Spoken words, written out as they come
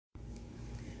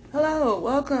Hello,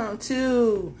 welcome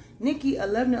to Nikki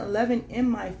 1111 in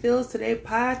My Fields Today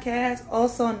podcast,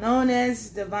 also known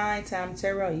as Divine Time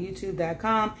Tarot on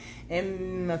YouTube.com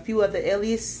and a few other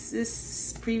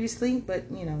aliases previously, but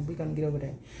we're gonna get over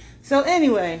that. So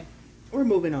anyway, we're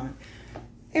moving on.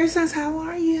 Air signs, how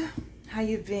are you? How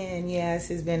you been? Yes,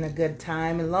 it's been a good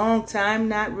time, a long time,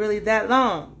 not really that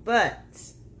long, but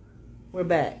we're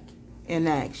back in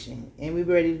action and we're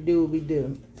ready to do what we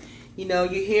do. You're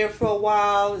here for a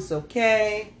while. It's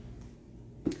okay.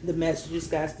 The messages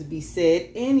got to be said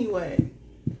anyway.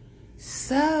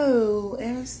 So,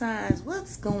 air signs,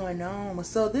 what's going on?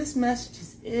 So this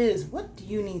message is, what do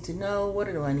you need to know? What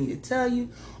do I need to tell you?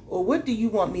 Or what do you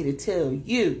want me to tell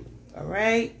you? All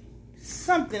right?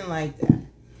 Something like that.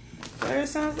 So, air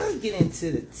signs, let's get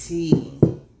into the tea.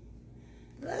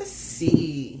 Let's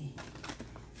see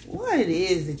what it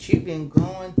is that you've been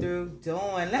going through,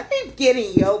 doing. Let me get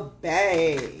in your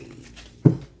bag.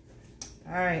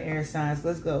 All right, air signs,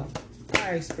 let's go. All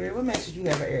right, Spirit, what message you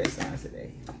have for air signs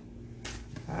today?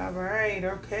 All right,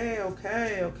 okay. Air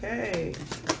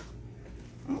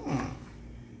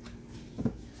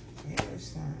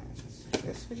signs.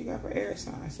 That's what you got for air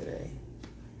signs today.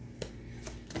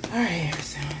 All right, air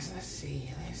signs, let's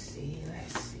see.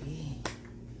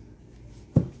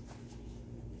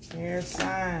 Air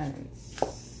signs.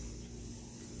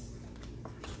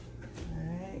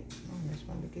 Alright. I just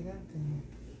wanted to get up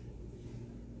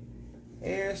there.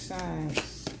 Air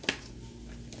signs.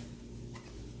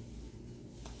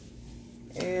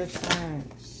 Air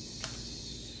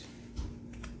signs.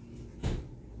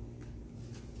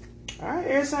 Alright,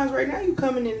 air signs, right now you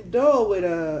coming in the door with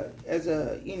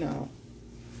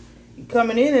you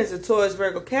coming in as a Taurus,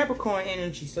 Virgo, Capricorn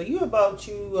energy. So you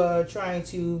trying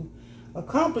to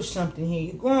accomplish something here.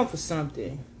 You're going for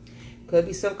something. Could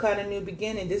be some kind of new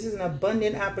beginning. This is an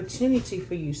abundant opportunity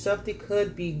for you. Something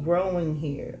could be growing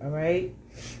here. All right.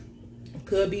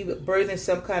 Could be birthing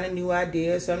some kind of new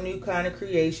idea, some new kind of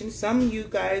creation. Some of you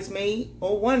guys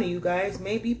one of you guys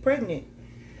may be pregnant.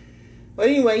 But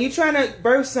anyway, you're trying to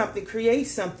birth something, create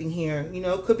something here.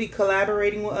 Could be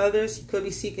collaborating with others. You could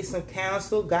be seeking some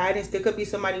counsel, guidance. There could be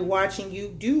somebody watching you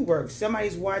do work.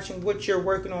 Somebody's watching what you're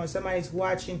working on. Somebody's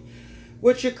watching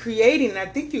what you're creating. And I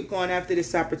think you're going after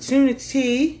this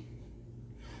opportunity.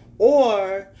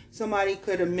 Or somebody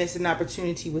could have missed an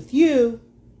opportunity with you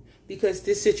because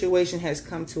this situation has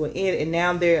come to an end. And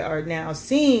now they are now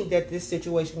seeing that this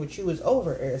situation with you is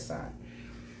over, air sign.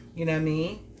 You know what I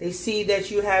mean? They see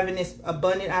that you're having this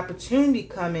abundant opportunity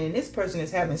coming, and this person is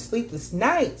having sleepless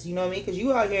nights. You know what I mean? Because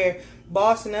you out here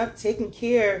bossing up, taking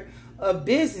care of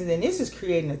business, and this is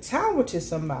creating a tower to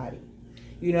somebody.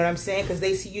 You know what I'm saying? Because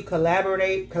they see you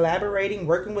collaborating,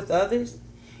 working with others.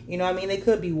 You know what I mean? They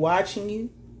could be watching you.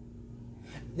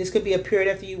 This could be a period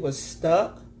after you was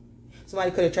stuck.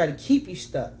 Somebody could have tried to keep you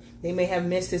stuck. They may have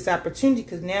missed this opportunity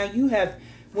because now you have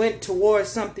went towards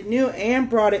something new and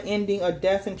brought an ending or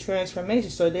death and transformation.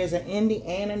 So there's an ending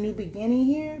and a new beginning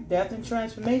here, death and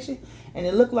transformation. And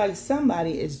it looked like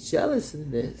somebody is jealous of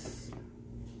this.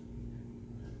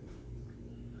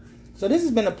 So this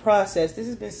has been a process. This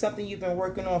has been something you've been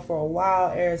working on for a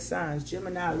while, air signs,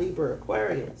 Gemini, Libra,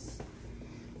 Aquarius.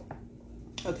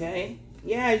 Okay.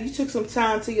 Yeah, you took some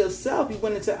time to yourself. You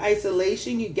went into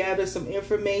isolation. You gathered some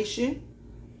information.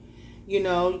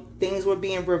 Things were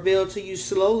being revealed to you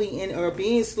slowly or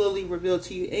being slowly revealed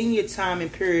to you in your time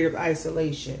and period of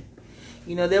isolation.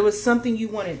 There was something you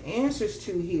wanted answers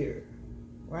to here,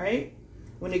 right?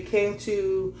 When it came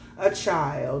to a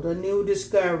child, a new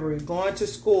discovery, going to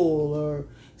school, or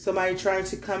somebody trying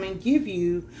to come and give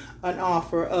you an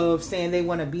offer of saying they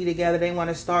want to be together, they want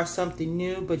to start something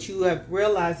new, but you have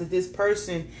realized that this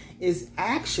person is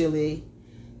actually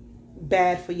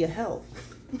bad for your health.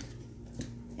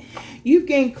 You've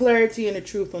gained clarity and the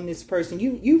truth on this person.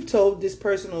 You've told this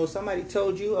person, or somebody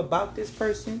told you about this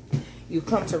person. You've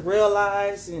come to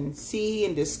realize and see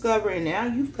and discover, and now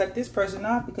you've cut this person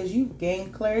off because you've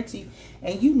gained clarity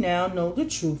and you now know the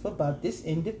truth about this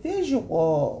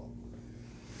individual.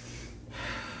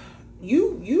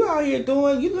 You out here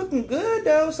you looking good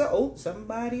though. So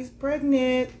somebody's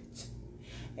pregnant.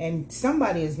 And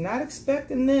somebody is not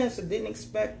expecting this or didn't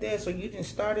expect this, or you just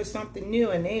started something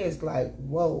new and they is like,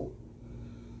 whoa.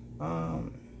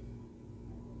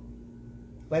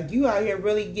 Like you out here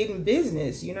really getting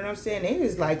business. You know what I'm saying? They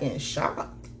is like in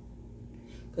shock.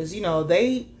 Because,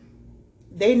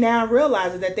 they now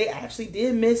realize that they actually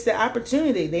did miss the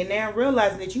opportunity. They now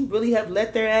realize that you really have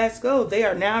let their ass go. They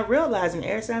are now realizing,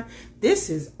 air sign, this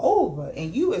is over.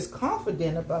 And you is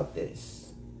confident about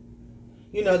this.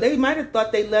 They might have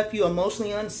thought they left you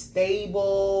emotionally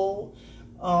unstable,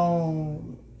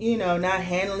 you know, not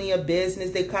handling your business.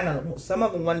 They kind of, some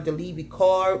of them wanted to leave you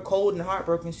cold and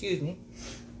heartbroken, excuse me.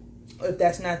 If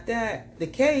that's not the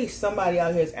case, somebody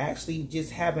out here is actually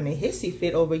just having a hissy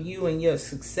fit over you and your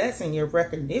success and your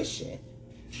recognition.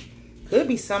 Could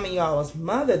be some of y'all's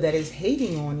mother that is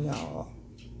hating on y'all.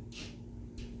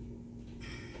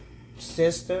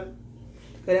 Sister.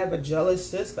 Could have a jealous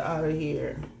sister out of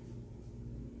here.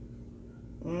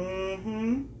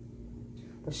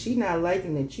 But she not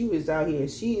liking that you is out here.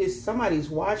 Somebody's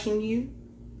watching you.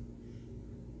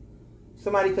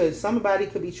 Somebody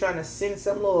could be trying to send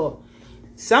some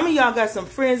of y'all got some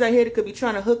friends out here that could be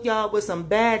trying to hook y'all with some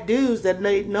bad dudes that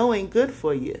they know ain't good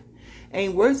for you.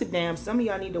 Ain't worth a damn. Some of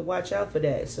y'all need to watch out for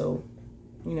that. So,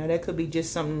 you know, that could be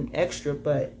just something extra.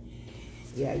 But,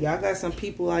 yeah, y'all got some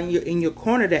people in your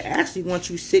corner that actually want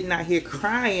you sitting out here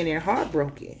crying and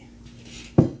heartbroken.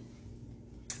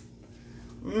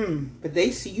 But they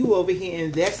see you over here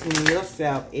investing in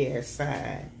yourself, air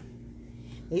sign.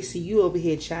 They see you over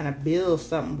here trying to build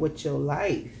something with your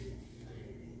life.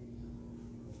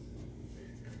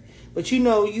 But you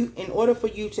know, in order for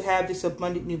you to have this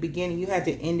abundant new beginning, you have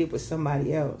to end it with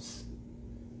somebody else.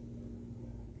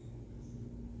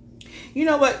 You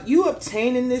know what? You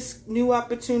obtaining this new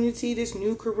opportunity, this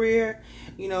new career,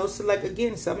 you know, so like,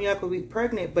 again, some of y'all could be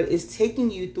pregnant, but it's taking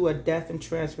you through a death and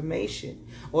transformation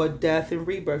or a death and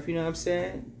rebirth. You know what I'm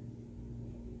saying?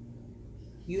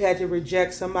 You had to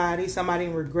reject somebody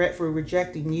in regret for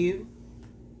rejecting you.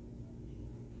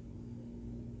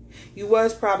 You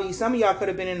was probably, some of y'all could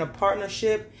have been in a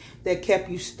partnership that kept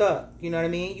you stuck. You know what I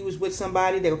mean? You was with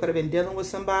somebody that could have been dealing with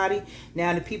somebody.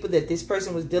 Now the people that this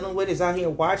person was dealing with is out here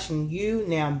watching you.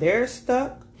 Now they're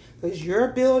stuck because you're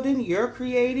building, you're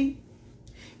creating.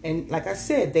 And like I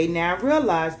said, they now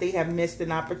realize they have missed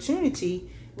an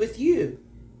opportunity with you.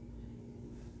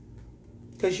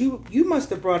 Because you must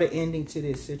have brought an ending to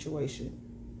this situation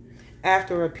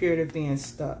after a period of being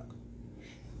stuck.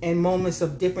 And moments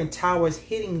of different towers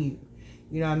hitting you.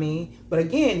 You know what I mean? But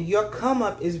again, your come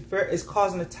up is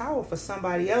causing a tower for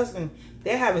somebody else. And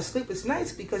they're having sleepless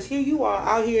nights because here you are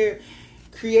out here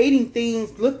creating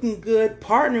things, looking good,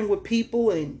 partnering with people.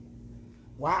 And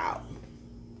wow.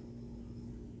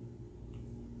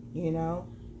 You know?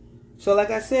 So like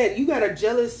I said, you got a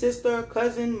jealous sister,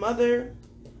 cousin, mother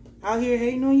out here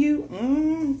hating on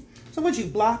you. So what, you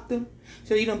blocked them?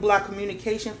 So you don't block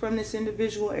communication from this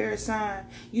individual, air sign.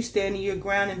 You standing your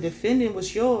ground and defending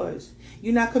what's yours.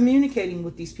 You're not communicating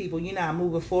with these people. You're not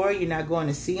moving forward. You're not going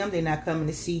to see them. They're not coming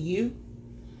to see you.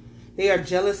 They are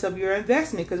jealous of your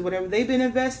investment because whatever they've been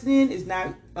invested in is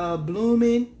not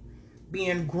blooming,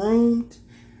 being groomed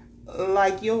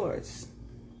like yours.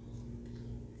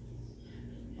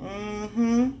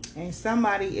 And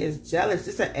somebody is jealous.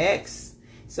 It's an ex.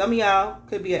 Some of y'all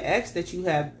could be an ex that you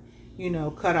have, you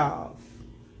know, cut off.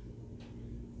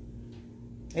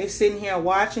 They sitting here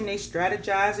watching, they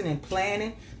strategizing and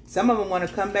planning. Some of them want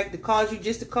to come back to cause you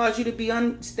to be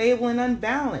unstable and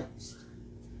unbalanced.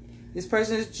 This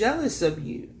person is jealous of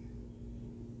you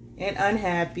and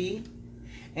unhappy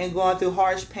and going through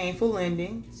harsh, painful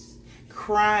endings,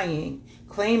 crying,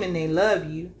 claiming they love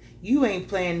you. You ain't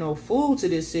playing no fool to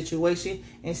this situation,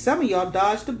 and some of y'all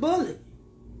dodged the bullet.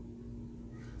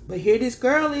 But here this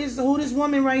girl is, who this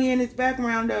woman right here in this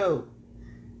background though?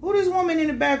 Who this woman in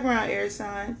the background, air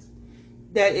signs,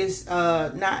 that is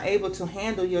not able to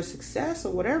handle your success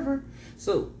or whatever.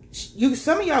 So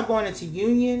some of y'all going into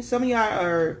union. Some of y'all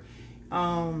are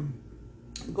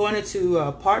going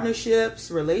into partnerships,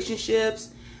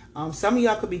 relationships. Some of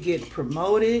y'all could be getting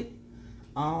promoted.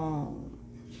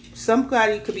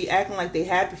 Somebody could be acting like they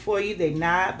happy for you. They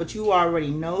not, but you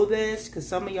already know this because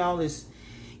some of y'all is,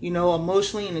 you know,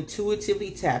 emotionally and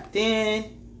intuitively tapped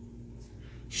in.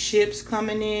 Ships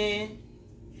coming in.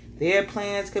 Their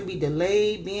plans could be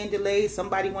delayed, being delayed.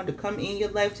 Somebody wanted to come in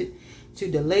your life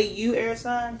to delay you, air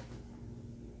sign.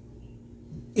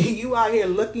 You out here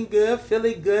looking good,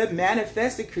 feeling good,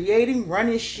 manifesting, creating,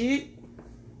 running shit,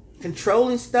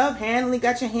 controlling stuff, handling,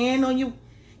 got your hand on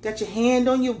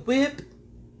your whip.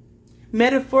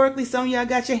 Metaphorically, some of y'all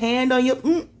got your hand on your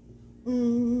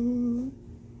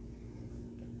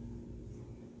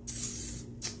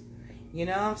You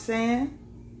know what I'm saying?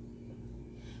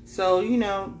 So, you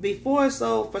know, before,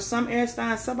 so for some air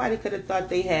signs, somebody could have thought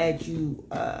they had you,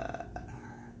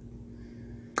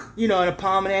 you know, in the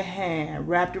palm of their hand,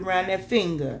 wrapped around their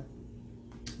finger.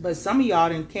 But some of y'all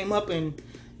then came up and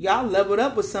y'all leveled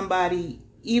up with somebody,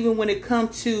 even when it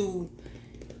comes to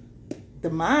the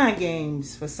mind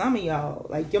games for some of y'all.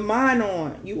 Like your mind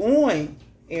on, you on,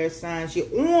 air signs, you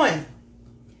on.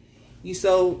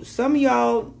 So some of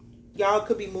y'all y'all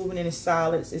could be moving in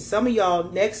silence. And some of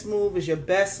y'all, next move is your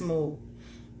best move.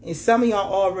 And some of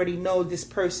y'all already know this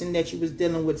person that you was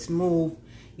dealing with's move.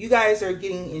 You guys are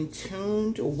getting in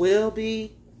tuned, or will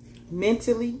be,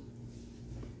 mentally.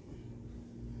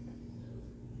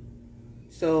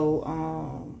 So,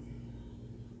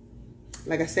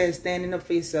 like I said, standing up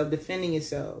for yourself, defending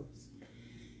yourselves.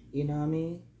 You know what I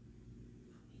mean?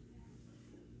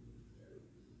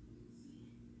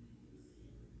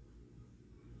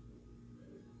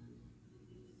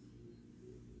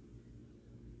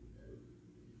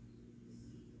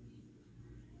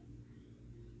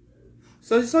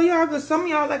 So y'all, some of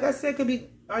y'all, like I said, could be,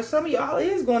 or some of y'all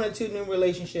is going into new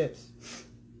relationships.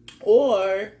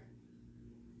 Or,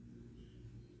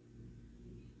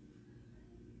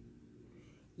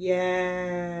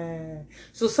 yeah.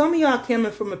 So some of y'all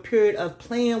coming from a period of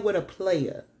playing with a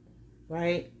player,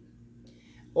 right?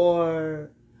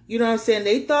 Or, you know what I'm saying?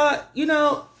 They thought,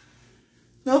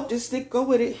 nope, just go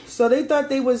with it. So they thought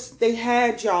they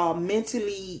had y'all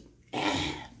mentally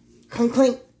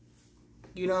clink.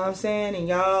 You know what I'm saying? And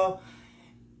y'all,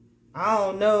 I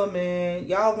don't know, man.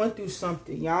 Y'all went through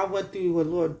something. Y'all went through a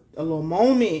little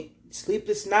moment.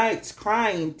 Sleepless nights,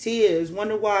 crying, tears.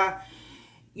 Wonder why,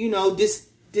 this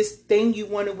thing you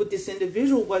wanted with this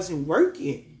individual wasn't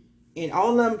working. And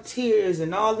all them tears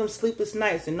and all them sleepless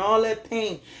nights and all that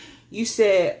pain. You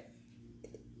said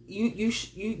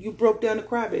you broke down the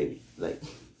crybaby. Like,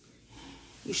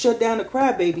 you shut down the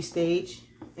crybaby stage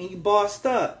and you bossed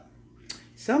up.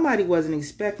 Somebody wasn't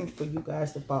expecting for you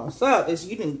guys to boss up. It's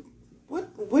you didn't.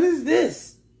 What is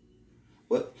this?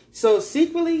 What? So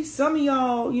secretly, some of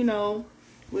y'all,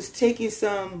 was taking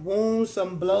some wounds,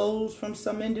 some blows from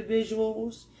some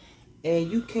individuals,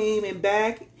 and you came in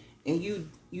back, and you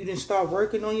didn't start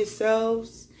working on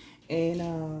yourselves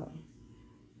and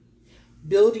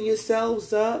building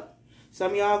yourselves up.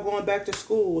 Some of y'all going back to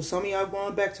school. Some of y'all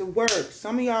going back to work.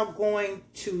 Some of y'all going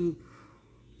to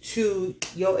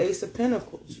your Ace of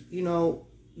Pentacles. Y'all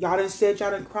done said y'all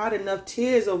done cried enough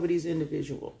tears over these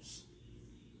individuals.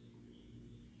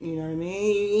 You know what I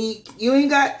mean? You ain't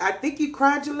got, I think you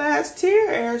cried your last tear,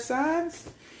 air signs.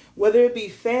 Whether it be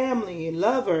family,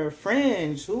 lover,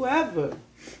 friends, whoever.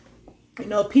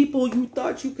 People you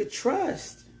thought you could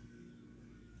trust.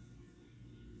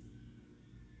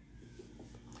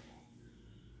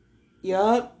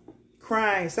 Yup.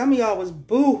 Crying. Some of y'all was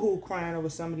boo-hoo crying over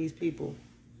some of these people.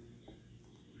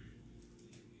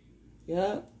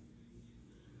 Yep.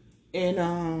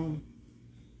 And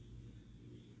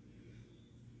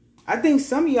I think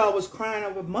some of y'all was crying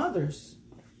over mothers.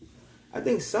 I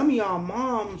think some of y'all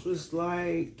moms was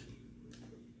like,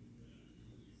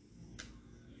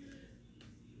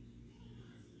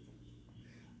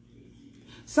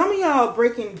 some of y'all are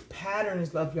breaking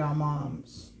patterns of y'all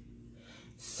moms.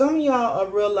 Some of y'all are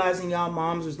realizing y'all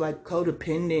moms was like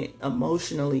codependent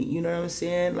emotionally. You know what I'm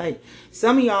saying? Like,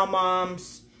 some of y'all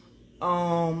moms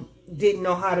didn't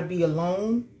know how to be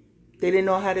alone. They didn't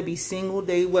know how to be single.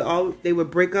 They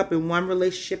would break up in one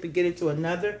relationship and get into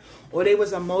another, or they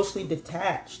was emotionally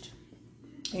detached.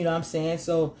 You know what I'm saying?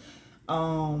 So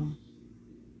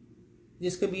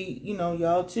this could be,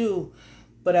 y'all too.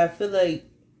 But I feel like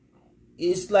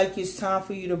it's time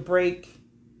for you to break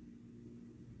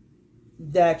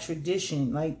that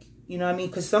tradition. Like, you know what I mean?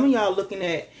 Because some of y'all looking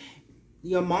at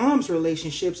your mom's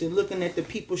relationships and looking at the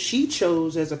people she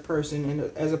chose as a person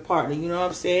and as a partner. You know what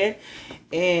I'm saying?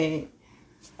 And,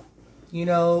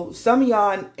 some of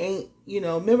y'all ain't,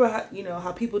 remember how,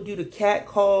 how people do the cat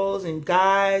calls and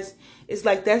guys. It's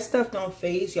like that stuff don't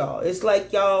faze y'all. It's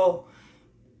like y'all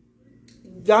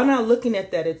not looking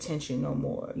at that attention no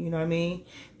more. You know what I mean?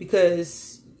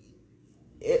 Because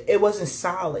it wasn't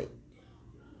solid.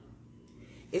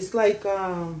 It's like,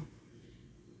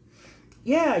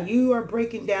 yeah, you are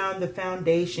breaking down the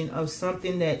foundation of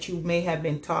something that you may have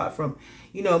been taught from,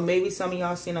 maybe some of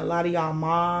y'all seen a lot of y'all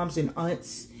moms and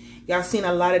aunts. Y'all seen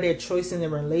a lot of their choice in their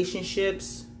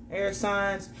relationships, air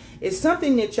signs. It's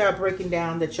something that y'all breaking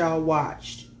down that y'all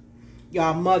watched.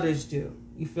 Y'all mothers do.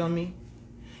 You feel me?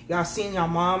 Y'all seen y'all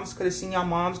moms, could have seen y'all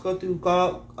moms go through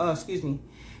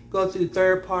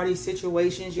third-party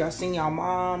situations. Y'all seen y'all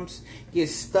moms get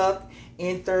stuck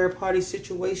in third-party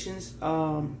situations.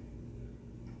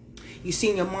 You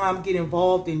seen your mom get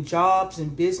involved in jobs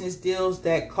and business deals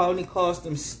that caused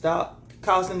them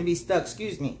to be stuck.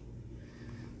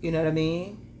 You know what I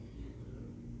mean?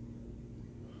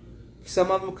 Some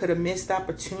of them could have missed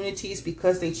opportunities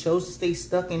because they chose to stay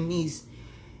stuck in these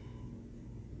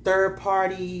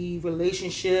third-party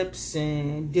relationships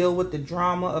and deal with the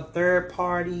drama of third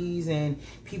parties and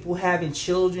people having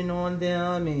children on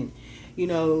them and you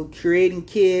know, creating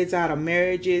kids out of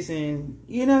marriages, and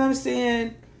you know what I'm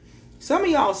saying? Some of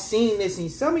y'all seen this, and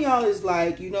some of y'all is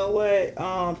like, you know what,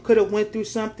 could have went through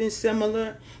something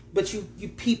similar, but you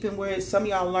peeping where some of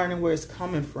y'all learning where it's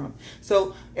coming from.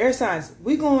 So air signs,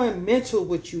 we going mental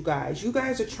with you guys. You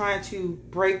guys are trying to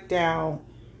break down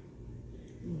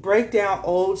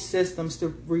old systems to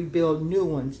rebuild new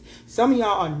ones. Some of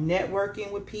y'all are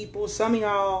networking with people. Some of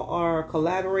y'all are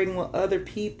collaborating with other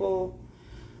people.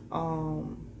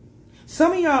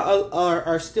 Some of y'all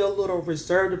are still a little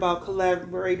reserved about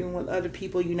collaborating with other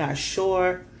people. You're not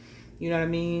sure. You know what I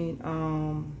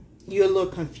mean? You're a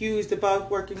little confused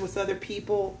about working with other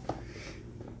people.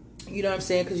 You know what I'm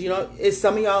saying? Because, you know,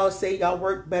 some of y'all say y'all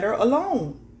work better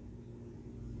alone.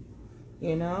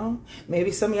 You know?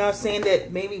 Maybe some of y'all saying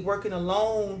that maybe working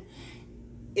alone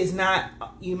is not,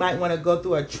 you might want to go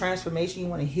through a transformation. You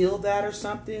want to heal that or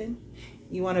something.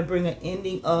 You want to bring an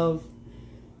ending of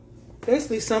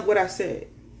basically what I said.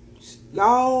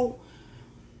 Y'all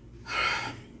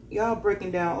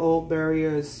breaking down old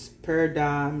barriers,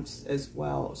 paradigms as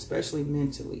well, especially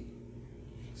mentally.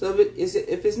 So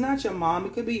if it's not your mom,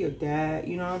 it could be your dad.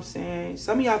 You know what I'm saying?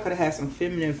 Some of y'all could have had some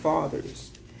feminine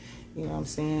fathers. You know what I'm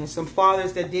saying? Some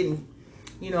fathers that didn't,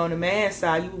 you know, on the man's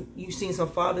side, you've seen some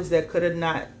fathers that could have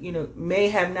not, you know, may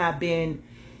have not been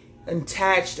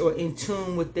attached or in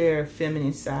tune with their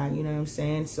feminine side. You know what I'm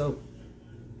saying? So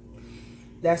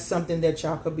that's something that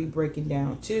y'all could be breaking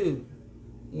down too.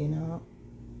 You know?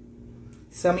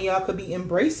 Some of y'all could be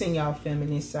embracing y'all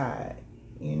feminine side,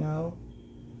 you know,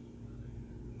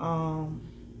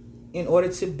 in order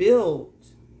to build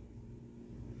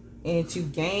and to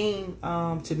gain,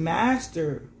 to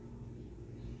master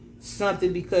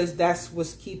something, because that's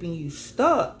what's keeping you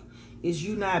stuck, is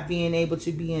you not being able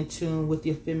to be in tune with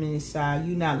your feminine side.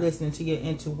 You not listening to your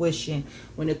intuition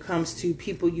when it comes to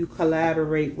people you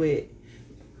collaborate with,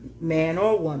 man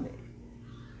or woman.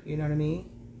 You know what I mean?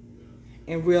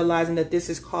 And realizing that this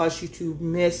has caused you to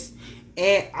miss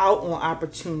out on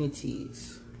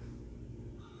opportunities.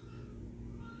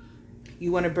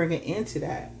 You want to bring an end to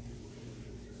that.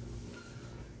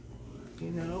 You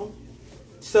know?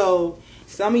 So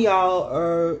some of y'all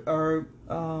are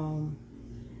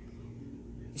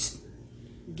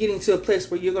getting to a place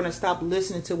where you're going to stop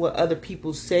listening to what other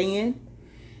people's saying.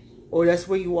 Or that's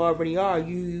where you already are.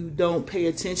 You don't pay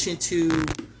attention to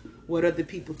what other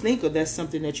people think, or that's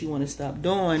something that you want to stop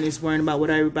doing, is worrying about what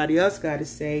everybody else got to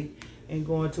say and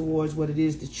going towards what it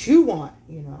is that you want,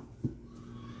 you know.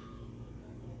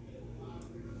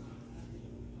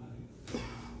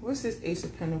 What's this Ace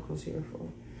of Pentacles here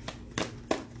for?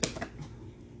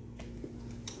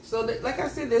 So, like I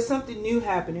said, there's something new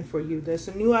happening for you. There's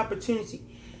some new opportunity.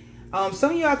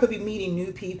 Some of y'all could be meeting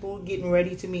new people, getting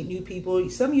ready to meet new people.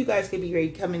 Some of you guys could be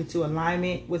ready to come into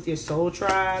alignment with your soul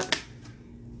tribe.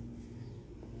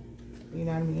 You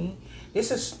know what I mean?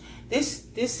 This is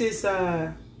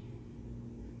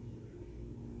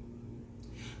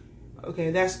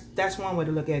okay, that's one way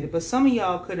to look at it. But some of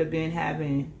y'all could have been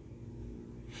having,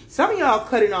 some of y'all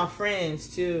cutting off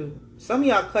friends too. Some of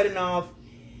y'all cutting off,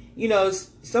 you know,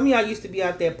 some of y'all used to be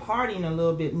out there partying a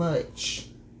little bit much.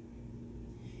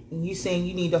 And you saying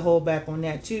you need to hold back on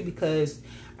that too, because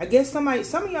I guess some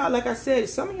of y'all, like I said,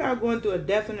 some of y'all are going through a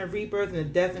death and a rebirth and a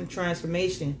death and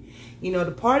transformation. You know,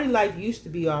 the party life used to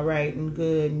be all right and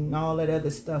good and all that other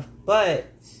stuff. But,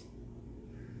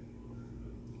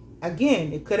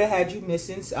 again, it could have had you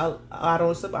missing out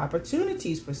on some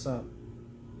opportunities for some.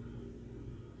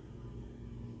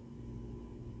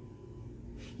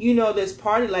 You know, this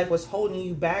party life was holding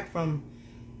you back from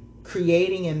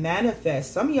creating and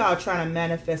manifest. Some of y'all are trying to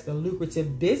manifest a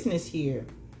lucrative business here.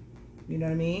 You know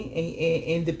what I mean?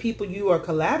 And the people you are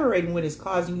collaborating with is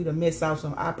causing you to miss out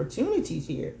some opportunities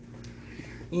here.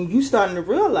 And you starting to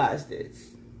realize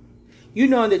this. You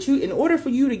know that in order for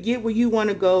you to get where you want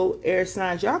to go, air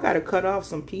signs, y'all got to cut off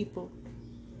some people.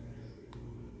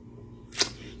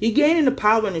 You're gaining the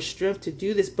power and the strength to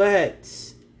do this,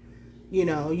 but, you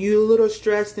know, you're a little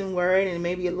stressed and worried and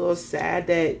maybe a little sad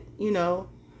that, you know,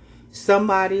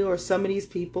 somebody or some of these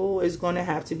people is going to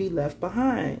have to be left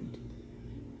behind.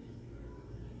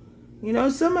 You know,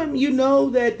 some of you know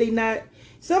that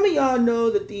some of y'all know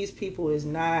that these people is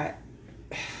not,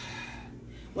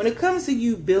 when it comes to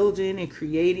you building and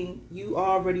creating, you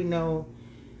already know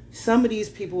some of these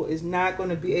people is not going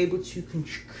to be able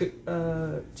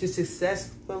to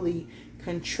successfully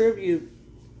contribute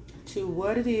to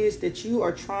what it is that you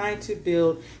are trying to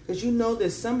build, because you know that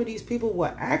some of these people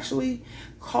will actually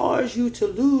cause you to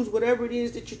lose whatever it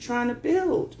is that you're trying to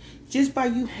build just by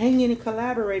you hanging and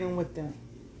collaborating with them.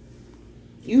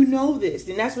 You know this.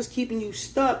 And that's what's keeping you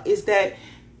stuck, is that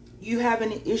you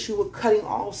having an issue with cutting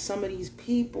off some of these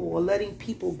people or letting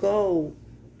people go.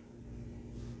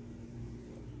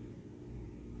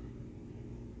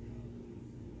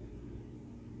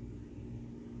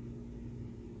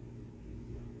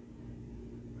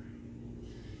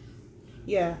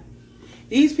 Yeah.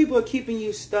 These people are keeping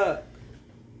you stuck.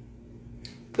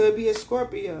 Could be a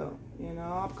Scorpio. You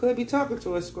know, I could be talking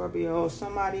to a Scorpio or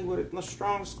somebody with a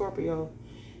strong Scorpio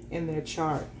in their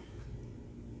chart.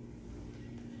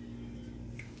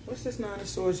 What's this Nine of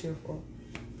Swords here for?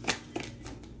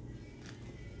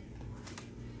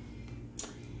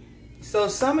 So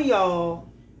some of y'all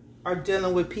are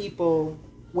dealing with people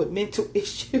with mental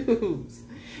issues.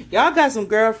 Y'all got some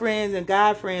girlfriends and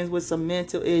guy friends with some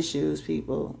mental issues,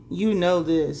 people. You know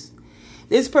this.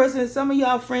 This person, some of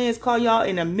y'all friends call y'all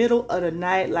in the middle of the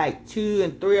night, like 2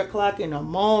 and 3 o'clock in the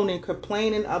morning,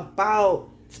 complaining about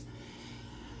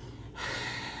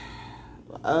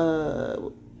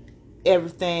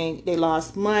everything. They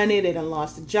lost money, they done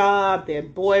lost a job, their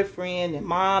boyfriend, their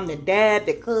mom, their dad,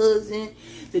 their cousin,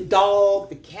 the dog,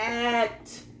 the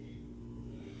cat,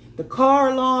 the car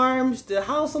alarms, the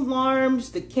house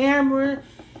alarms, the camera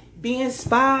being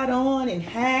spied on and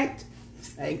hacked.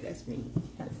 Like, that's me.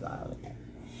 That's all.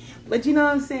 But you know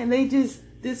what I'm saying? They just,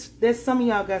 there's some of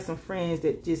y'all got some friends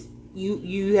that just,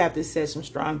 you have to set some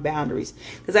strong boundaries.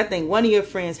 Because I think one of your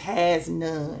friends has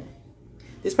none.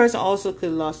 This person also could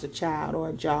have lost a child or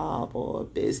a job or a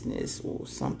business or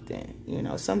something. You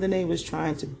know, something they was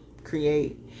trying to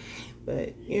create.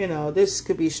 But, you know, this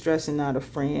could be stressing out a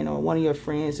friend, or one of your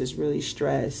friends is really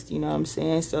stressed. You know what I'm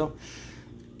saying? So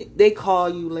they call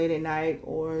you late at night,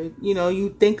 or, you know, you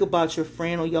think about your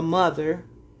friend or your mother.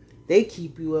 They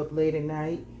keep you up late at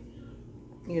night.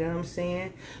 You know what I'm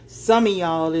saying? Some of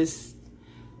y'all is,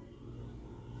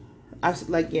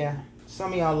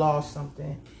 some of y'all lost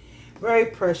something very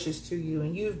precious to you,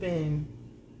 and you've been,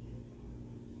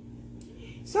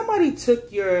 somebody took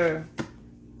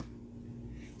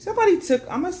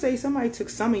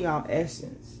some of y'all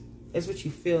essence. That's what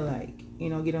you feel like. You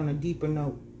know, get on a deeper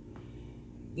note.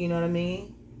 You know what I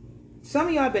mean? Some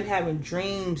of y'all been having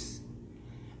dreams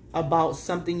about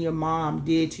something your mom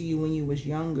did to you when you was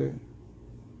younger.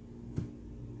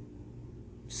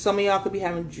 Some of y'all could be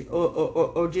having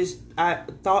or just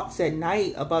thoughts at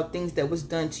night about things that was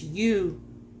done to you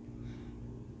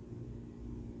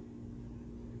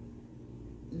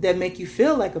that make you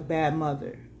feel like a bad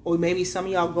mother. Or maybe some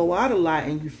of y'all go out a lot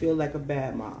and you feel like a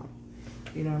bad mom.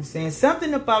 You know what I'm saying?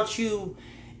 Something about you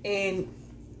and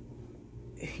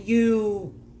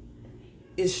you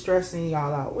is stressing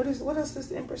y'all out. What else is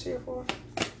the Empress here for?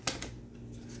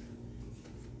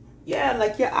 Yeah,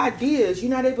 like your ideas.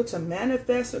 You're not able to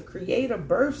manifest or create or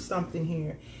birth something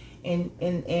here. And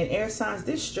air signs,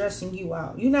 this stressing you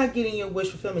out. You're not getting your wish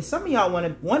fulfillment. Some of y'all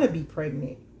want to be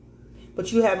pregnant,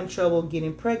 but you're having trouble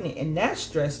getting pregnant, and that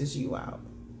stresses you out.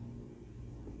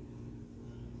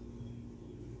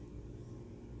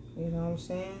 You know what I'm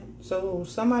saying? So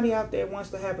somebody out there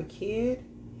wants to have a kid,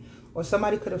 or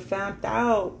somebody could have found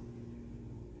out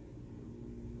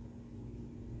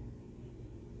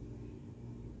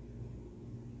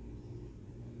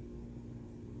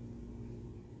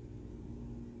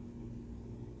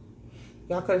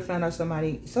y'all could have found out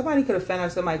somebody could have found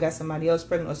out somebody got somebody else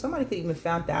pregnant, or somebody could even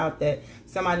found out that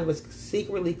somebody was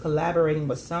secretly collaborating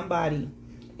with somebody,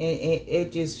 and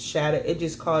it just shattered, it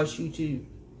just caused you to,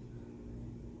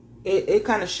 it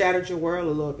kind of shattered your world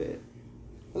a little bit.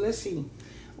 But let's see.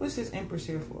 What's this Empress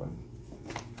here for?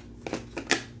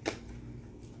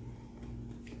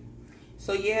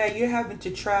 So yeah, you're having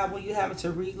to travel, you're having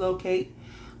to relocate,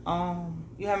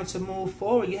 you're having to move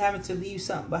forward, you're having to leave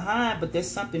something behind, but there's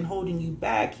something holding you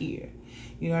back here.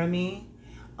 You know what I mean?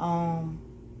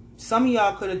 Some of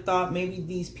y'all could have thought maybe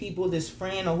these people, this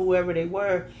friend or whoever they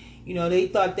were, you know, they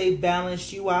thought they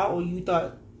balanced you out, or you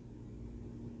thought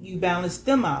you balanced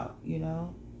them out, you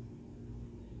know.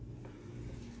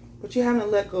 But you're having to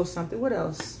let go of something. What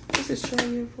else? What's this show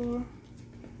here for?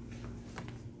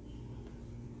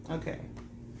 Okay.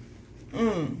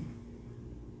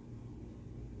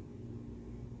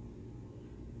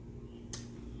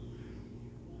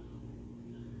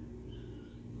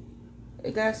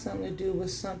 It got something to do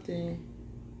with something.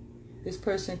 This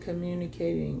person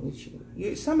communicating with you.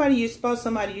 You're supposed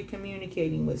somebody you're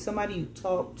communicating with. Somebody you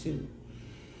talk to.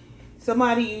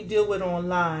 Somebody you deal with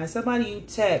online. Somebody you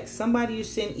text. Somebody you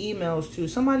send emails to.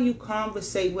 Somebody you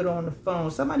conversate with on the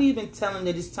phone. Somebody you've been telling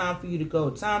that it's time for you to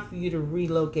go. Time for you to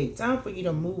relocate. Time for you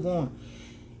to move on.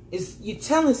 Is you're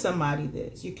telling somebody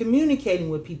this. You're communicating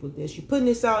with people this. You're putting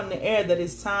this out in the air that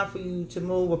it's time for you to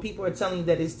move, or people are telling you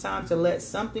that it's time to let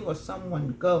something or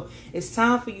someone go. It's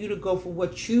time for you to go for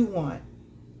what you want.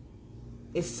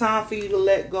 It's time for you to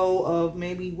let go of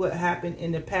maybe what happened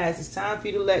in the past. It's time for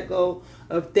you to let go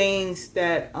of things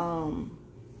that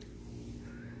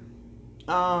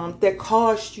that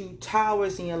cost you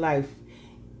towers in your life.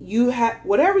 You have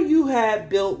whatever you have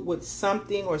built with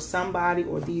something or somebody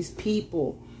or these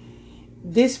people.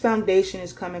 This foundation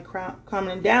is coming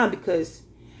down because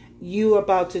you're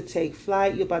about to take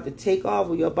flight. You're about to take off,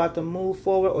 or you're about to move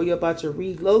forward, or you're about to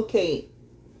relocate.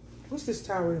 What's this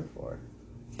tower in for?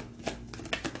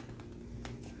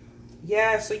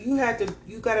 Yeah, so you got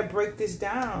to break this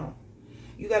down.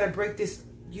 You got to break this.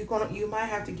 You might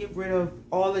have to get rid of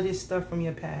all of this stuff from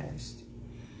your past.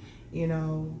 You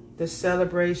know, the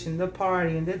celebration, the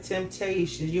party, and the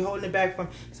temptations. You're holding it back from.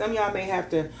 Some of y'all may have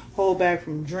to hold back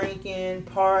from drinking,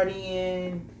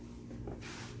 partying.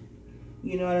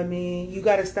 You know what I mean? You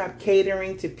got to stop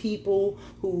catering to people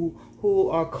who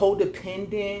are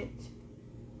codependent,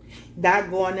 not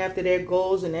going after their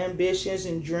goals and ambitions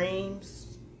and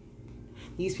dreams.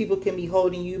 These people can be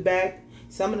holding you back.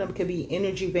 Some of them can be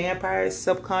energy vampires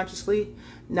subconsciously,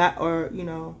 not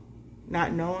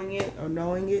knowing it or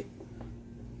knowing it.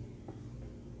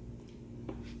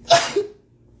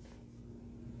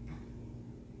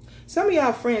 Some of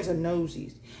y'all friends are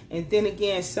nosies. And then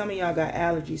again, some of y'all got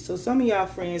allergies. So some of y'all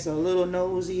friends are a little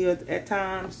nosy at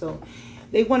times. So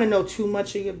they want to know too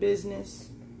much of your business.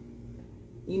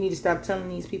 You need to stop telling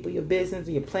these people your business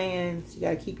or your plans. You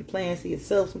got to keep your plans to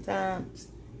yourself sometimes.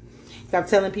 Stop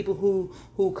telling people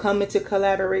who come in to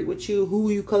collaborate with you, who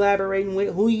you collaborating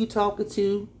with, who you talking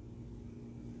to.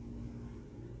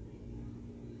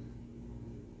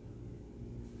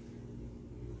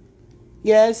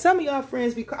 Yeah, some of y'all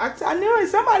friends I knew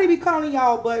somebody be calling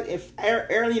y'all, but if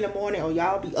early in the morning or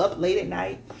y'all be up late at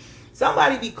night,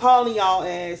 somebody be calling y'all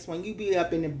ass when you be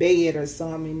up in the bed or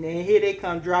something, and then here they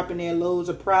come dropping their loads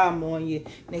of problem on you.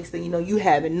 Next thing you know, you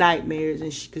having nightmares,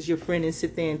 and because your friend didn't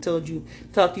sit there and talk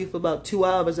to you for about 2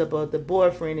 hours about the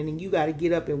boyfriend, and then you got to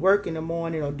get up and work in the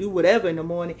morning or do whatever in the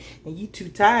morning, and you too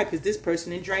tired because this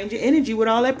person done drained your energy with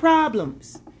all their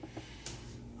problems.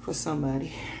 For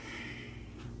somebody.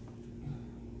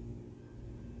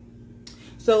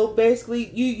 So basically,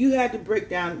 you had to break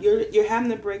down. You're having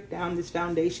to break down this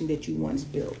foundation that you once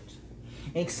built.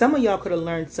 And some of y'all could have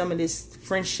learned some of this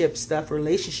friendship stuff,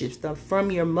 relationship stuff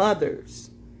from your mothers.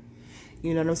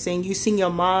 You know what I'm saying? You seen your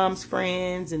mom's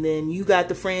friends, and then you got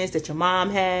the friends that your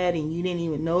mom had, and you didn't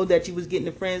even know that you was getting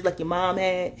the friends like your mom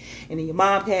had. And then your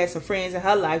mom had some friends in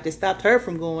her life that stopped her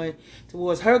from going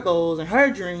towards her goals and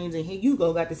her dreams, and here you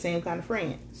got the same kind of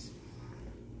friends.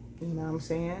 You know what I'm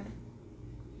saying?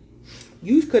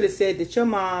 You could have said that your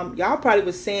mom, y'all probably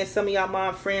was saying some of y'all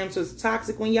mom friends was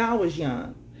toxic when y'all was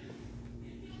young.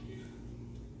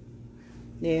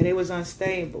 Yeah, they was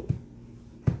unstable.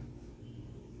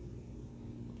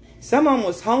 Some of them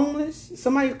was homeless.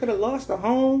 Somebody could have lost a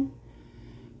home.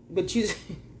 But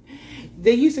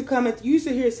they used to come you used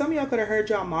to hear, some of y'all could have heard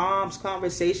your mom's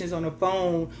conversations on the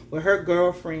phone with her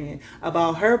girlfriend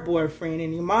about her boyfriend,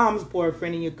 and your mom's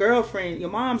boyfriend, and your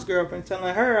mom's girlfriend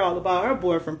telling her all about her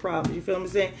boyfriend problems. You feel what I'm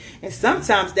saying? And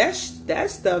sometimes that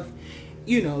stuff,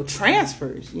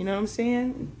 transfers. You know what I'm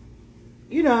saying?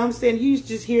 You know what I'm saying? You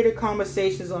just hear the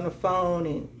conversations on the phone,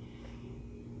 and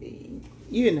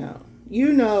you know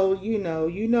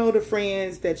the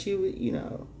friends that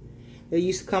they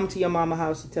used to come to your mama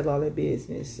house to tell all their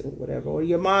business or whatever. Or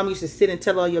your mom used to sit and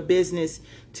tell all your business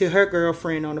to her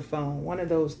girlfriend on the phone. One of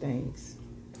those things.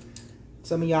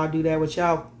 Some of y'all do that with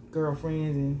y'all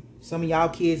girlfriends, and some of y'all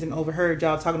kids and overheard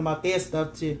y'all talking about their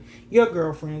stuff to your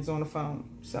girlfriends on the phone.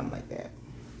 Something like that.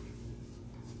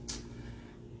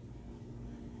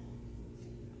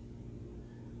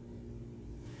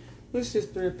 What's this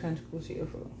Three of Pentacles here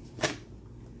for?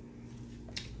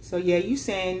 So yeah, you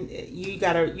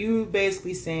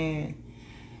basically saying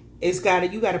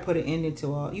you gotta put an ending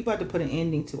to all. You about to put an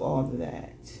ending to all of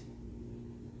that.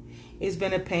 It's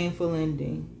been a painful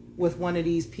ending with one of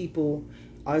these people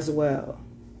as well.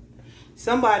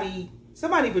 Somebody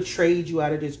betrayed you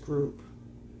out of this group.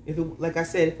 Like I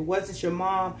said, if it wasn't your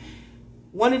mom,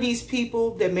 one of these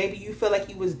people that maybe you feel like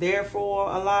you was there for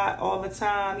a lot all the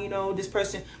time, this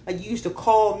person, like you used to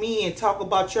call me and talk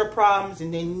about your problems,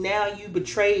 and then now you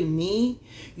betrayed me.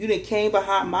 You done came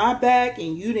behind my back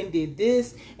and you done did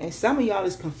this, and some of y'all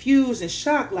is confused and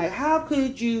shocked, like, how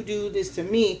could you do this to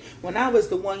me when I was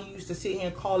the one you used to sit here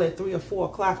and call at 3 or 4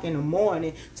 o'clock in the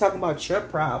morning talking about your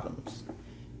problems,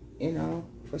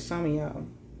 for some of y'all.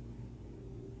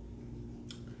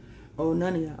 Oh,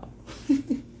 none of y'all.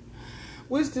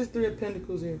 What's this Three of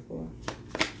Pentacles here for?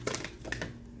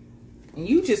 And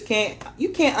you just can't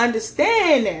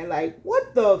understand that. Like,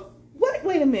 what?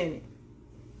 Wait a minute.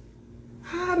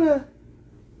 How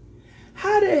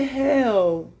the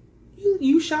hell?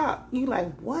 You shocked. You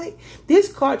like, what?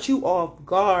 This caught you off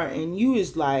guard and you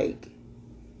is like,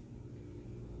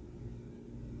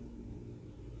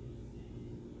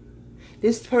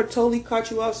 this totally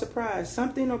caught you off surprise.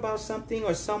 Something about something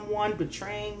or someone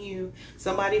betraying you,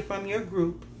 somebody from your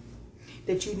group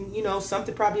that you know,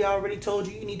 something probably already told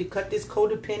you need to cut this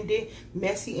codependent,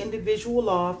 messy individual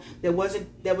off that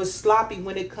was sloppy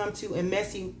when it come to and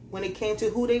messy when it came to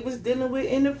who they was dealing with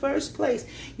in the first place.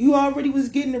 You already was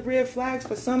getting the red flags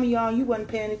for some of y'all. You wasn't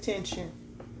paying attention.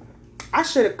 I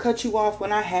should have cut you off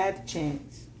when I had the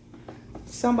chance.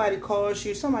 Somebody calls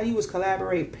you, somebody you was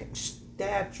collaborating,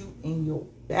 stabbed you in your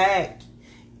back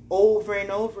over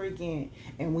and over again.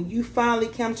 And when you finally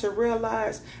come to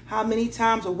realize how many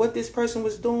times or what this person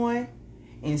was doing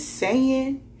and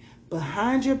saying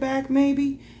behind your back,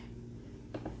 maybe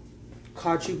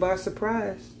caught you by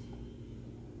surprise.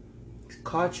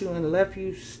 Caught you and left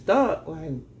you stuck.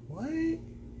 Like, what?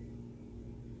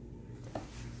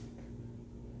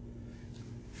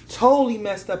 Totally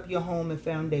messed up your home and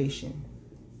foundation.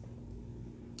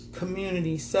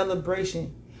 Community,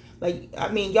 celebration. Like, I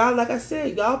mean, y'all, like I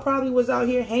said, y'all probably was out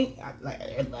here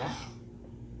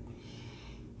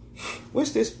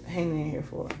what's this hanging in here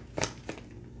for?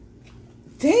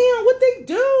 Damn, what they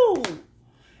do?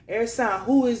 Air sign.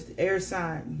 Who is the air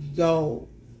sign? Yo,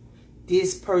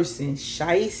 this person,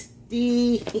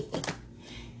 shiesty.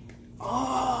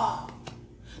 Oh,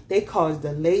 they caused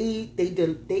delay.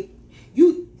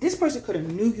 This person could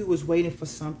have knew you was waiting for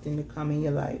something to come in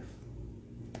your life.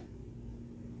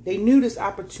 They knew this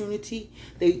opportunity.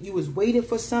 You was waiting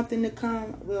for something to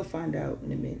come. We'll find out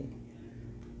in a minute.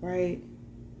 Right?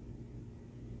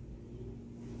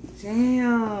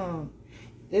 Damn.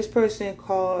 This person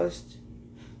caused...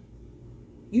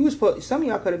 some of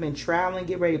y'all could have been traveling,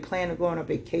 get ready to plan to go on a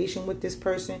vacation with this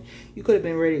person. You could have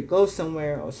been ready to go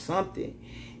somewhere or something.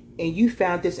 And you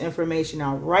found this information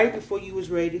out right before you was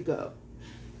ready to go.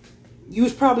 You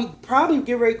was probably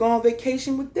get ready to go on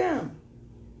vacation with them.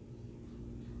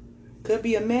 Could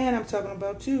be a man I'm talking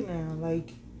about too now.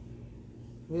 Like,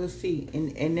 we'll see.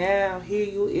 And now here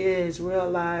you is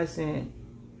realizing,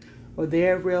 or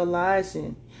they're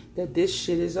realizing that this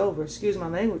shit is over. Excuse my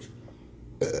language.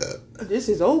 This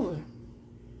is over.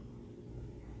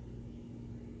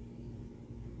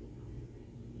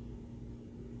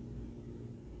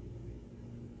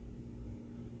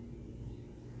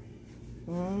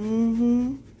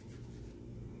 Mm-hmm.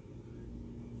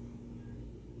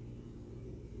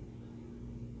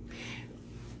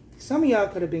 Some of y'all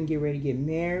could have been getting ready to get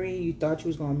married. You thought you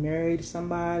was going to marry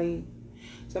somebody.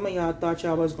 Some of y'all thought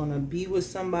y'all was going to be with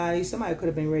somebody. Somebody could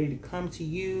have been ready to come to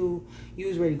you. You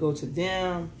was ready to go to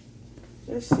them.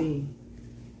 Let's see.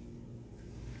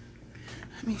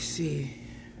 Let me see.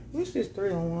 What's this 3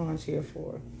 of Wands here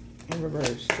for? In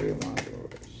reverse. 3 of Wands in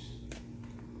reverse.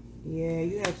 Yeah,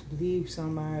 you had to leave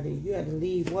somebody. You had to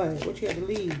leave what? What you had to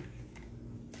leave?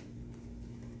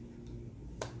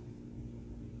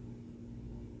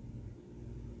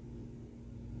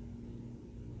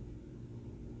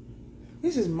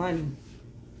 This is money.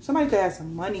 Somebody could have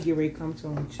some money get ready to come to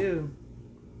them too.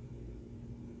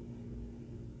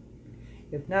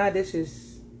 If not, this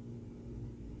is...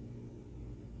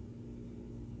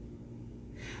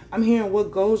 I'm hearing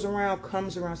what goes around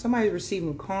comes around. Somebody's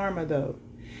receiving karma though.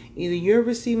 Either you're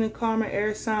receiving karma,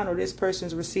 air sign, or this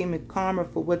person's receiving karma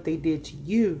for what they did to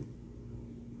you.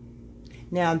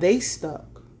 Now they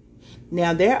stuck.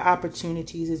 Now their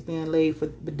opportunities is being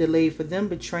delayed for them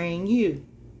betraying you.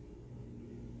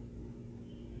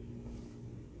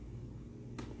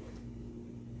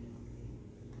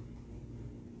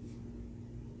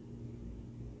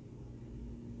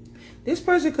 This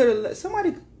person could have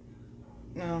somebody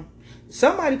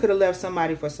could have left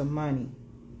somebody for some money.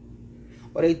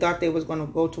 Or they thought they was going to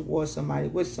go towards somebody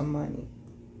with some money.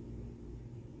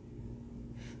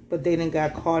 But they done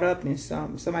got caught up in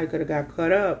something. Somebody could have got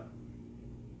caught up.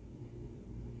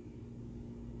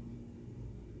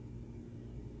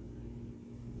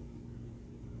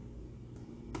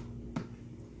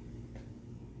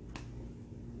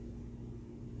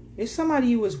 It's somebody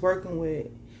you was working with.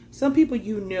 Some people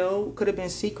you know could have been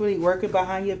secretly working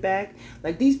behind your back.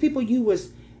 Like these people you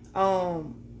was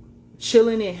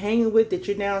chilling and hanging with that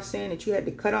you're now saying that you had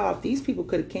to cut off. These people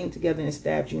could have came together and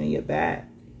stabbed you in your back.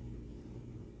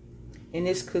 And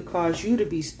this could cause you to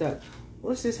be stuck.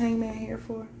 What's this hangman here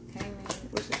for? Hangman.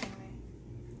 What's this hangman?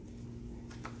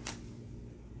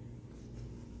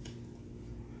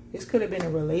 This could have been a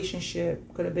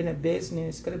relationship, could have been a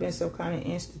business, could have been some kind of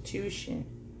institution.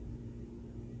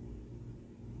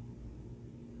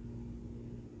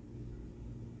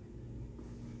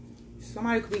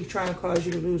 Somebody could be trying to cause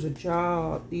you to lose a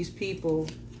job. These people,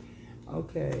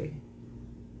 okay.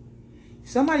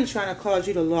 Somebody trying to cause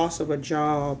you the loss of a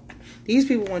job. These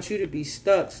people want you to be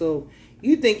stuck. So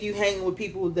you think you hanging with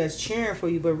people that's cheering for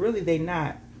you, but really they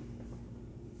not.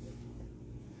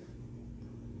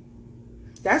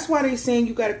 That's why they saying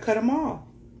you got to cut them off.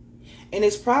 And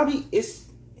it's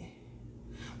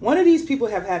one of these people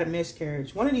have had a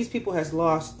miscarriage. One of these people has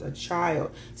lost a child.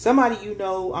 Somebody you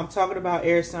know, I'm talking about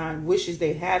air sign, wishes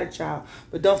they had a child.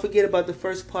 But don't forget about the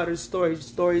first part of the story. The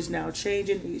story is now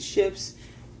changing. These shifts,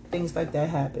 things like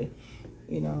that happen.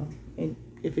 You know, and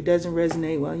if it doesn't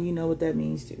resonate, well, you know what that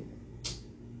means too.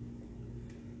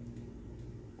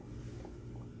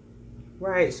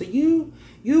 Right, so you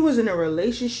was in a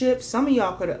relationship. Some of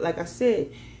y'all could have, like I said,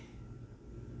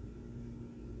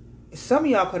 some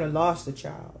of y'all could have lost a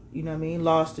child. You know what I mean?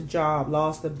 Lost a job,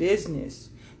 lost a business.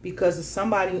 Because of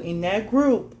somebody in that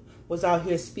group was out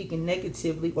here speaking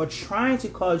negatively or trying to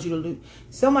cause you to lose.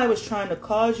 Somebody was trying to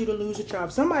cause you to lose a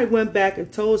job. Somebody went back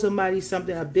and told somebody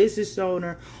something, a business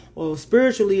owner or a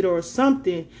spiritual leader or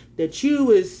something, that you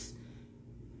was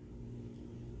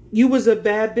a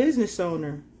bad business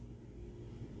owner.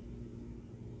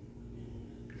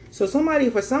 So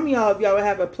for some of y'all, if y'all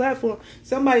have a platform,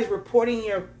 somebody's reporting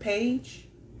your page.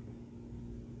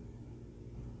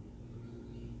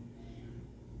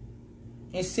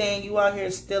 And saying you out here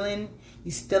stealing,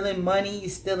 you stealing money, you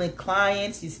stealing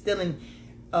clients, you stealing,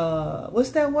 what's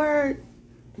that word?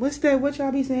 What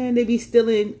y'all be saying? They be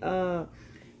stealing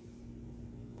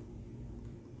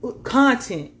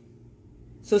content.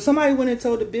 So somebody went and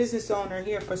told the business owner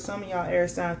here, for some of y'all air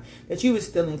signs, that you was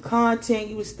stealing content,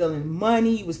 you was stealing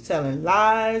money, you was telling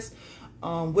lies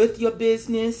with your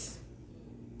business,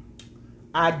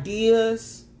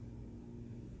 ideas,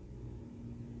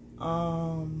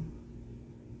 and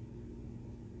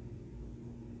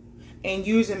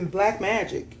using black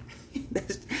magic.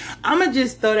 I'm going to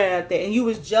just throw that out there. And you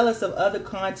was jealous of other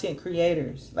content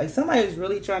creators. Like somebody was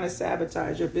really trying to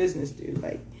sabotage your business, dude.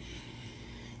 Like,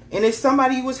 and it's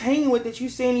somebody you was hanging with that you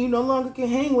saying you no longer can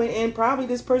hang with. And probably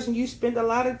this person you spent a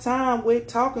lot of time with,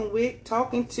 talking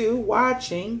to,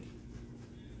 watching.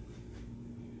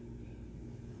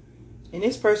 And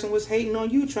this person was hating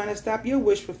on you, trying to stop your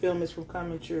wish fulfillments from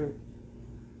coming true.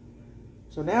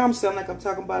 So now I'm sounding like I'm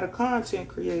talking about a content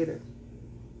creator.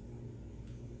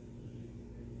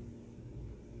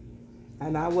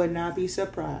 And I would not be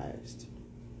surprised.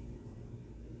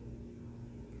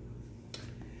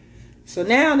 So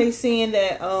now they saying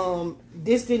that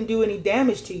this didn't do any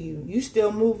damage to you. You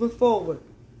still moving forward.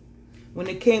 When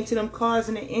it came to them cards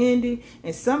in the ending,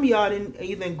 and some of y'all didn't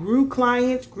even grew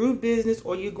clients, grew business,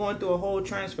 or you're going through a whole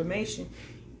transformation,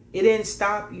 it didn't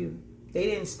stop you. They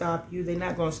didn't stop you. They're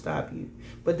not going to stop you.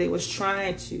 But they was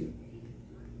trying to.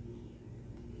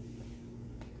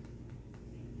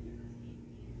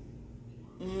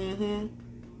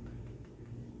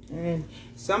 And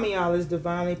some of y'all is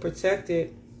divinely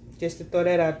protected. Just to throw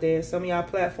that out there. Some of y'all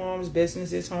platforms,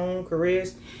 businesses, home,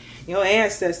 careers, your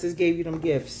ancestors gave you them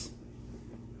gifts.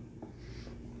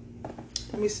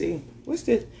 Let me see. What's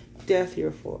the death here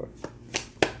for?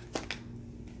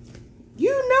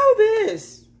 You know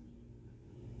this.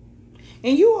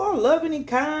 And you are loving and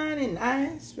kind and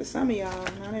nice. For some of y'all,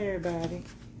 not everybody.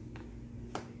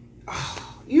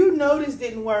 Oh, you know this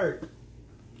didn't work.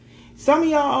 Some of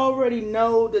y'all already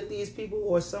know that these people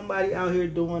or somebody out here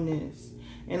doing this.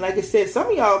 And like I said, some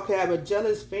of y'all could have a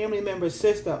jealous family member,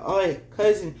 sister, aunt,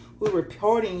 cousin who are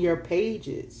reporting your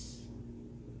pages.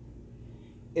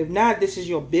 If not, this is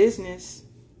your business.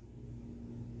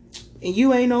 And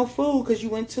you ain't no fool because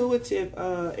you intuitive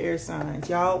air signs.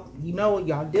 Y'all, you know,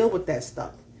 y'all deal with that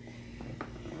stuff.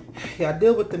 Y'all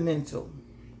deal with the mental.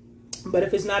 But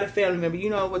if it's not a family member, you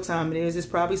know what time it is. It's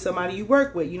probably somebody you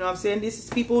work with. You know what I'm saying?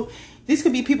 This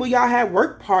could be people y'all had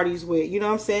work parties with. You know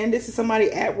what I'm saying? This is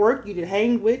somebody at work you did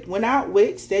hang with, went out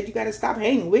with, said you got to stop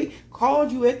hanging with,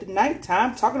 called you at the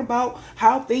nighttime talking about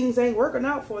how things ain't working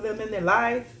out for them in their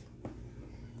life.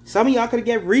 Some of y'all could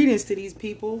get readings to these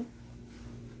people.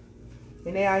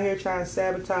 And they out here trying to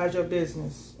sabotage your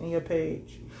business and your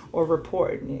page or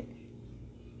reporting it.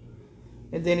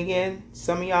 And then again,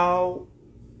 some of y'all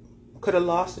could have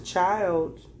lost a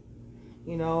child,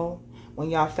 you know, when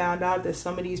y'all found out that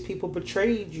some of these people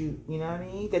betrayed you, you know what I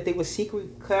mean? That they were secretly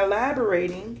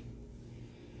collaborating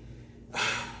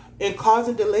and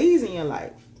causing delays in your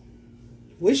life,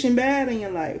 wishing bad in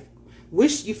your life,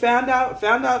 Wish you found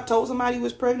out, told somebody you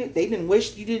was pregnant. They didn't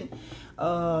wish you didn't,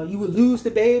 you would lose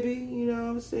the baby. You know what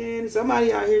I'm saying?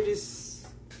 Somebody out here just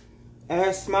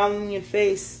ass smiling in your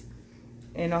face,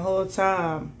 and the whole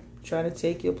time trying to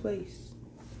take your place,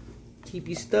 keep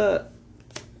you stuck,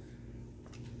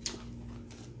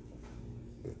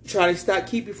 try to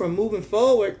keep you from moving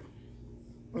forward.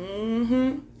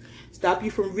 Stop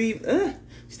you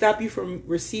from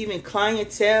receiving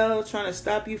clientele, trying to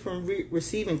stop you from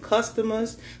receiving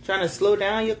customers, trying to slow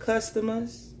down your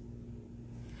customers.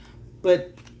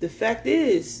 But the fact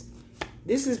is,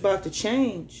 this is about to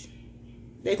change.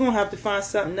 They're going to have to find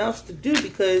something else to do,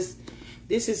 because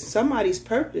this is somebody's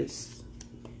purpose.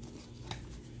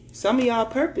 Some of y'all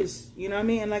purpose, you know what I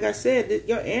mean? And like I said,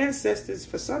 your ancestors,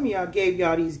 for some of y'all, gave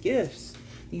y'all these gifts,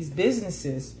 these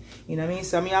businesses. You know what I mean?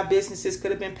 Some of y'all businesses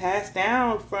could have been passed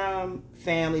down from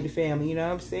family to family, you know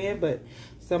what I'm saying? But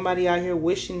somebody out here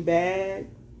wishing bad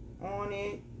on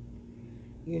it,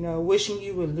 you know, wishing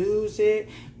you would lose it.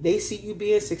 They see you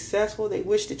being successful. They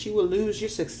wish that you would lose your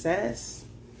success.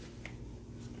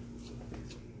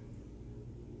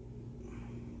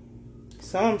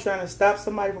 Some trying to stop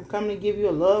somebody from coming to give you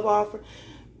a love offer.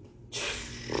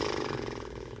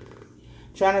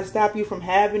 Trying to stop you from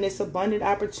having this abundant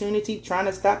opportunity. Trying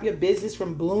to stop your business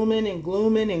from blooming and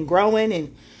glooming and growing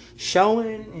and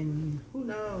showing. And who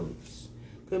knows?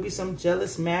 Could be some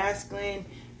jealous, masculine,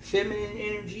 feminine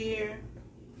energy here.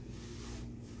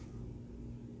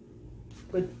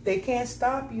 But they can't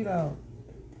stop you, though.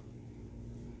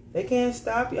 They can't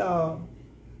stop y'all.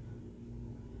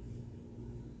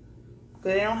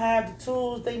 Because they don't have the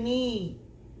tools they need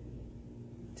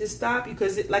to stop you.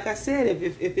 Because like I said,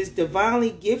 if it's divinely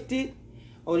gifted,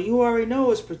 or you already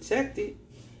know it's protected,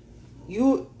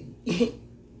 you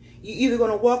either going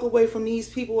to walk away from these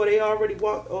people, or they already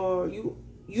walk, or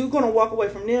you're going to walk away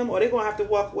from them, or they're going to have to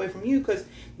walk away from you, because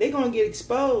they're going to get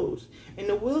exposed. And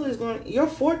the will is going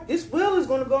to, this will is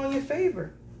going to go in your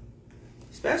favor.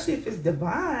 Especially if it's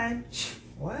divine.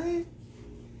 What?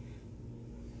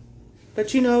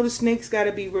 But you know, the snakes got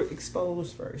to be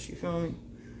exposed first. You feel me?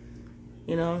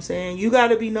 You know what I'm saying? You got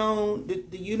to be known.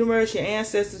 The universe, your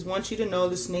ancestors want you to know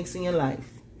the snakes in your life.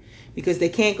 Because they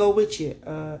can't go with you,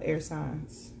 air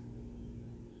signs.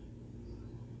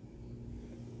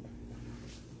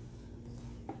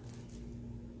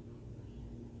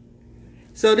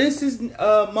 So this is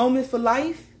a moment for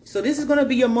life. So this is going to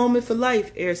be your moment for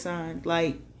life, air sign.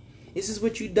 Like, this is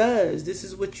what you does. This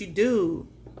is what you do.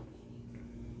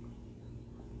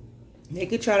 They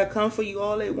could try to come for you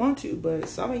all they want to, but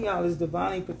some of y'all is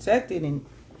divinely protected, and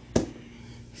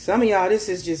some of y'all, this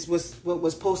is just what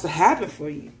was supposed to happen for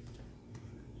you.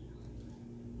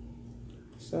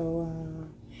 So,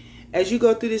 as you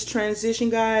go through this transition,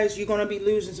 guys, you're going to be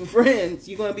losing some friends.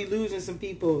 You're going to be losing some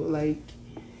people. Like,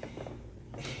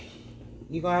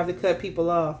 you're going to have to cut people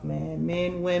off, man.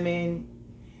 Men and women.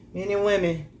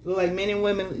 Look like men and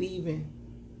women leaving.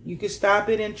 You can stop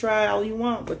it and try all you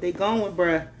want, but they going,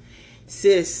 bruh.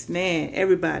 Sis, man,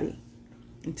 everybody.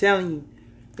 I'm telling you,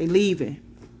 they leaving.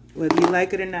 Whether you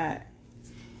like it or not.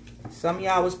 Some of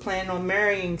y'all was planning on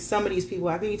marrying some of these people.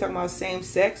 I think you're talking about same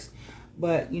sex.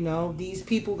 But, you know, these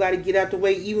people got to get out the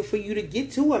way even for you to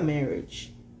get to a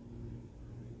marriage.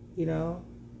 You know.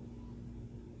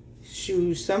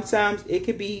 Shoot, sometimes it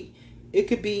could be,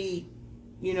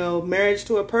 you know, marriage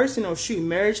to a person, or shoot,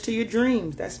 marriage to your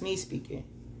dreams. That's me speaking.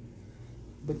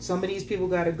 But some of these people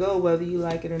got to go whether you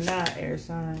like it or not, air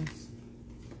signs.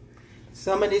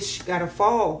 Some of this got to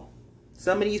fall.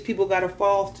 Some of these people got to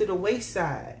fall to the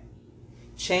wayside.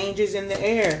 Changes in the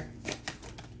air.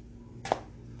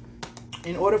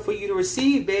 In order for you to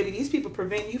receive, baby, these people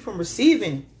prevent you from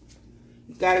receiving.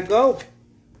 You got to go.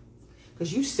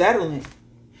 Because you settling.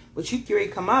 But you get ready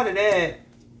to come out of that.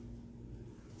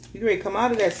 You ready to come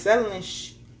out of that settling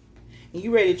and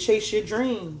you ready to chase your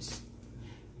dreams.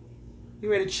 You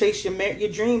ready to chase your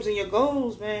dreams and your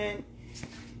goals, man.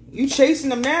 You chasing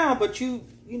them now, but you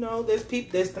know, there's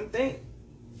some things.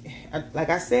 Like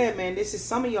I said, man, this is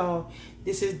some of y'all.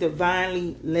 This is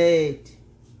divinely led.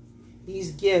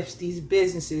 These gifts, these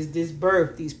businesses, this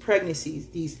birth, these pregnancies,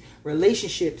 these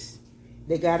relationships,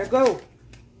 they gotta go.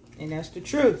 And that's the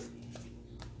truth.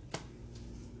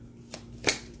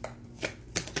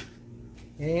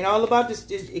 It ain't all about this.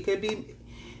 It could be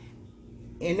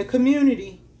in the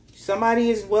community. Somebody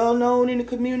is well known in the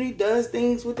community, does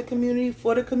things with the community,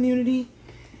 for the community.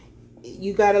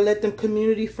 You got to let them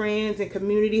community friends and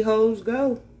community hoes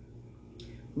go.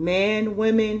 Man,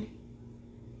 women,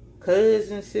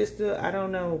 cousin, sister, I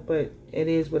don't know, but it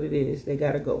is what it is. They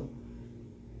got to go.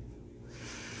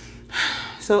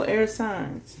 So, air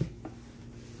signs.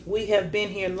 We have been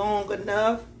here long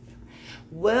enough,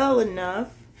 well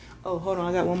enough. Oh, hold on.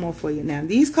 I got one more for you now.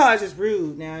 These cards is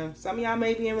rude. Now, some of y'all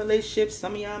may be in relationships.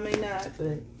 Some of y'all may not.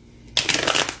 But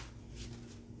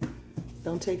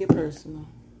don't take it personal.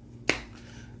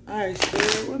 All right,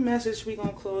 Spirit. What message we going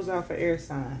to close out for air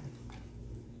sign?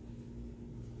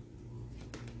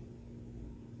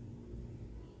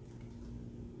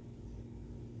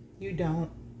 You don't.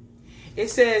 It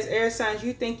says, air signs,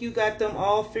 you think you got them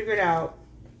all figured out.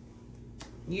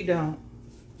 You don't.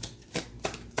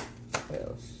 What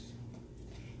else?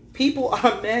 People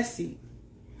are messy.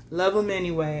 Love them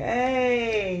anyway.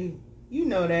 Hey, you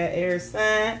know that, air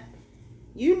sign.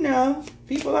 You know,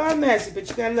 people are messy, but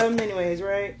you gotta love them anyways,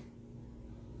 right?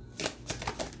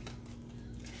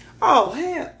 Oh,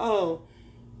 hell. Oh,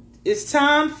 it's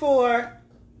time for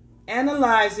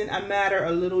analyzing a matter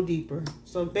a little deeper.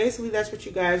 So basically, that's what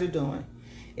you guys are doing.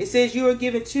 It says you are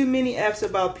giving too many F's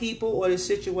about people or the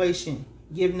situation.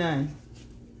 Give none.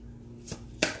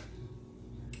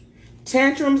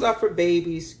 Tantrums are for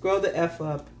babies. Grow the F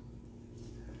up.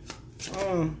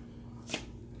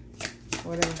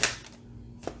 What else?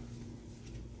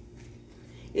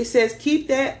 It says keep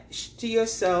that to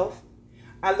yourself.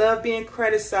 I love being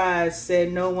criticized,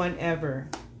 said no one ever.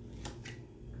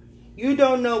 You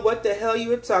don't know what the hell you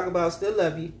were talking about. Still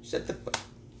love you. Shut the fuck.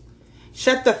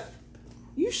 Shut the.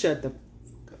 You shut the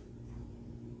fuck up.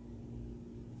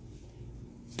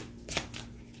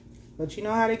 But you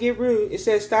know how to get rude. It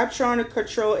says stop trying to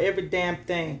control every damn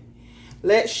thing.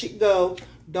 Let shit go.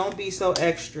 Don't be so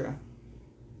extra.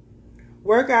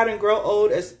 Work out and grow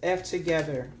old as F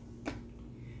together.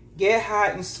 Get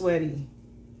hot and sweaty.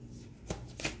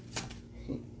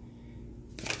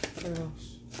 What else?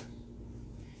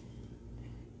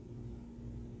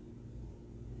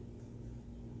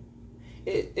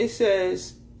 It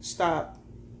says stop.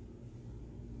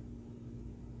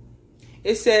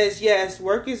 It says yes,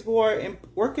 work is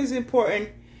important.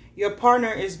 Your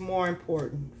partner is more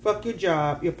important. Fuck your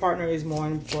job. Your partner is more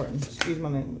important. Excuse my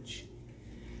language.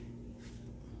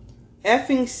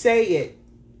 Effing say it.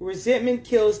 Resentment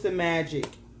kills the magic.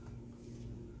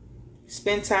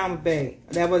 Spend time with bae.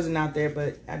 That wasn't out there,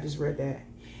 but I just read that.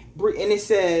 And it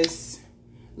says,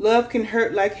 love can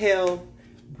hurt like hell.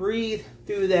 Breathe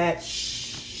through that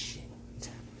shit.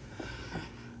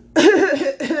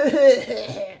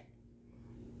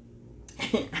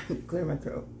 Clear my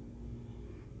throat.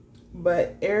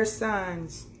 But air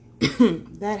signs,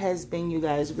 that has been you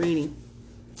guys reading.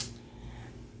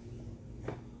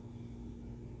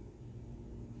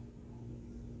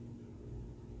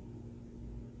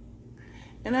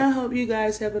 And I hope you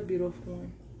guys have a beautiful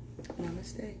one.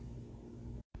 Namaste.